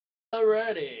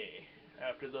Alrighty,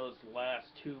 after those last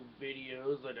two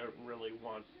videos, I don't really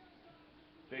want,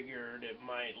 figured it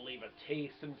might leave a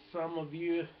taste in some of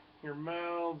your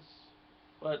mouths,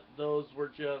 but those were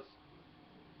just,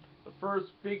 the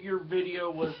first figure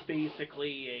video was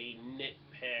basically a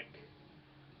nitpick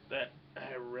that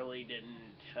I really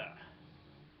didn't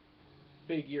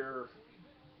figure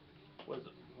was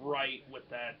right with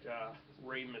that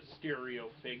Rey Mysterio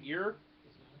figure.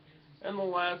 And the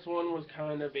last one was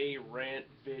kind of a rant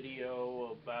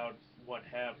video about what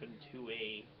happened to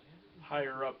a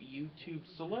higher up YouTube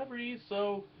celebrity.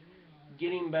 So,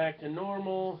 getting back to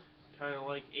normal, kind of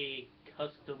like a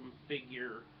custom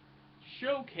figure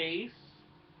showcase,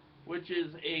 which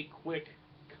is a quick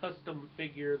custom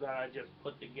figure that I just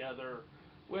put together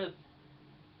with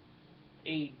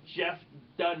a Jeff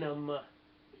Dunham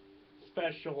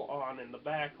special on in the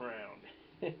background.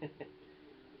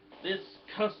 This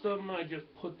custom I just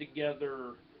put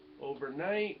together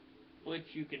overnight, which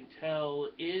you can tell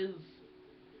is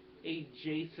a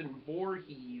Jason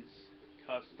Voorhees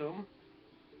custom.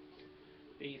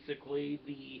 Basically,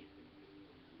 the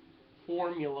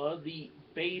formula, the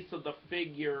base of the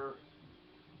figure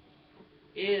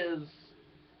is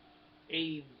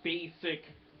a basic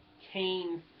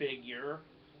Kane figure.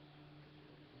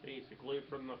 Basically,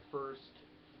 from the first,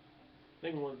 I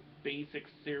think it was Basic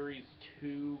Series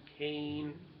 2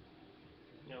 Kane.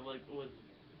 You know, like, was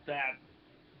that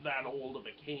that old of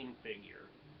a Kane figure.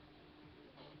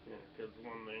 Because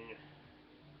one thing,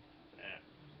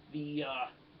 the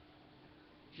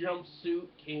jumpsuit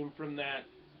came from that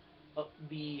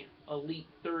the Elite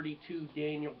 32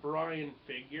 Daniel Bryan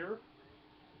figure,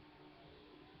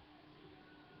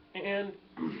 and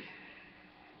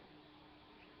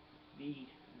the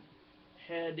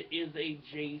head is a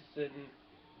Jason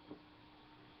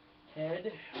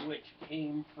head, which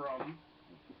came from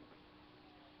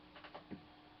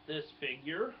this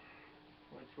figure,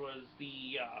 which was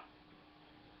the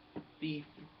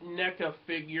NECA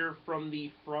figure from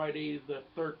the Friday the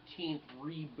 13th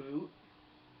reboot.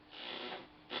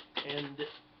 And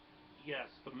yes,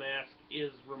 the mask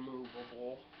is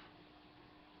removable.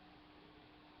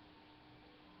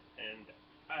 And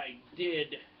I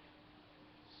did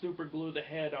super glue the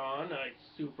head on. I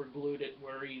super glued it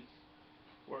where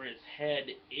his head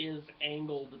is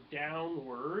angled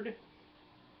downward.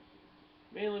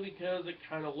 Mainly because it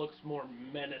kind of looks more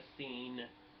menacing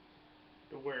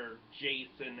to where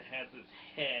Jason has his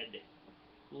head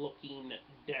looking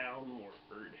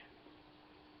downward.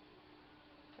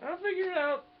 I figured it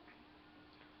out.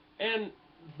 And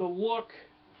the look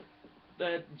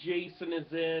that Jason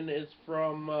is in is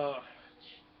from,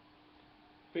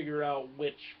 figure out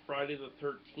which Friday the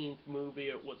 13th movie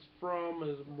it was from,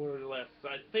 is more or less,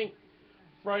 I think,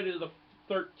 Friday the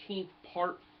 13th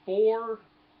Part 4.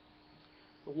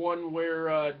 The one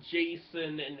where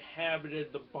Jason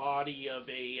inhabited the body of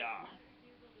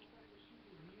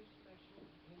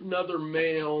another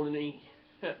male and he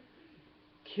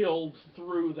killed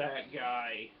through that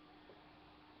guy.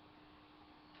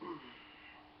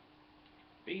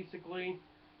 Basically,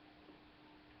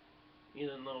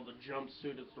 even though the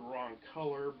jumpsuit is the wrong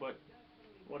color, but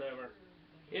whatever.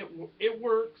 It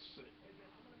works.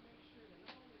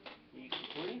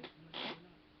 Basically.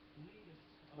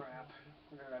 Crap.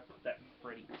 Where did I put that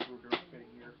Freddy Krueger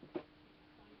figure?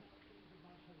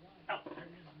 Oh, there.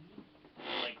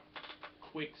 Like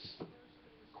quick,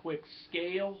 quick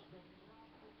scale,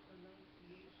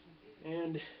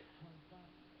 and the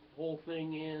whole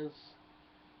thing is,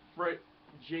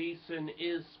 Jason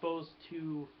is supposed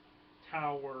to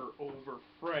tower over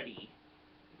Freddy.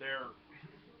 They're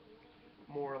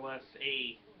more or less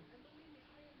a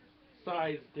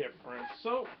size difference.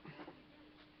 So,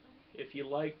 if you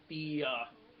like the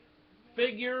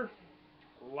figure,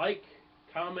 like,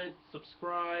 comment,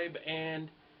 subscribe, and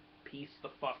peace the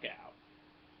fuck out.